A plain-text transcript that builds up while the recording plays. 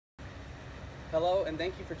Hello, and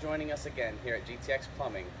thank you for joining us again here at GTX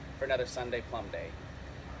Plumbing for another Sunday Plum Day.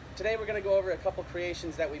 Today we're going to go over a couple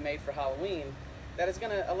creations that we made for Halloween that is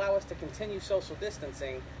going to allow us to continue social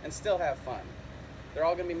distancing and still have fun. They're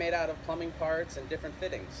all going to be made out of plumbing parts and different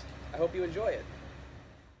fittings. I hope you enjoy it.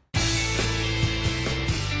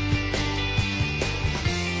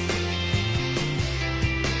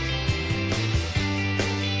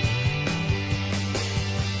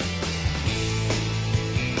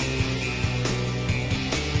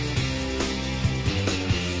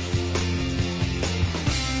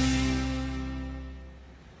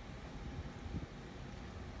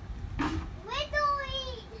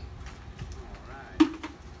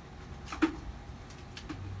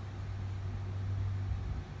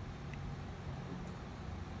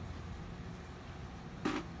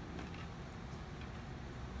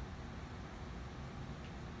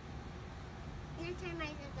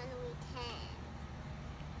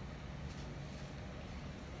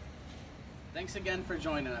 Thanks again for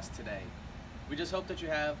joining us today. We just hope that you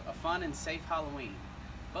have a fun and safe Halloween.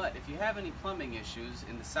 But if you have any plumbing issues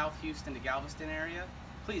in the South Houston to Galveston area,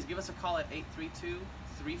 please give us a call at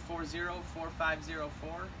 832-340-4504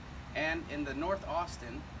 and in the North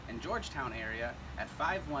Austin and Georgetown area at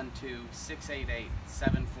 512-688-7442.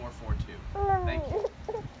 Thank you.